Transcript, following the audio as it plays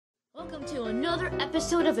welcome to another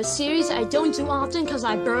episode of a series I don't do often because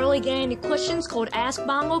I barely get any questions, called Ask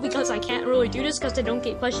Bongo, because I can't really do this because I don't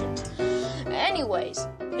get questions. Anyways,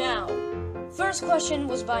 now, first question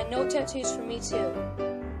was by No Tattoos For Me Too.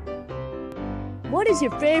 What is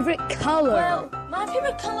your favorite color? Well, my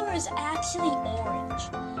favorite color is actually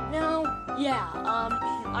orange. Now, yeah,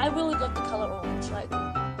 I really love the color orange.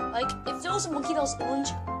 Like if there was a monkey that was orange,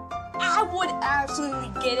 I would absolutely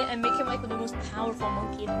get it and make him like the most powerful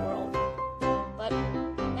monkey in the world. But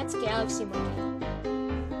that's Galaxy Monkey.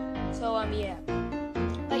 So yeah.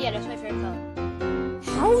 But yeah, that's my favorite color.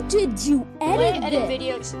 How did you edit The way I edit this?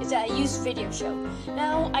 videos is that I use Video Show.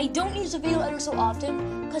 Now, I don't use the video editor so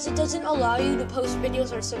often because it doesn't allow you to post videos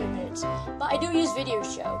that are 7 minutes. But I do use Video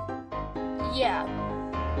Show. Yeah.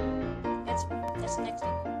 That's the next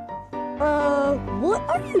thing. What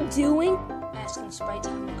are you doing? Asking Sprite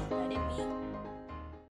time to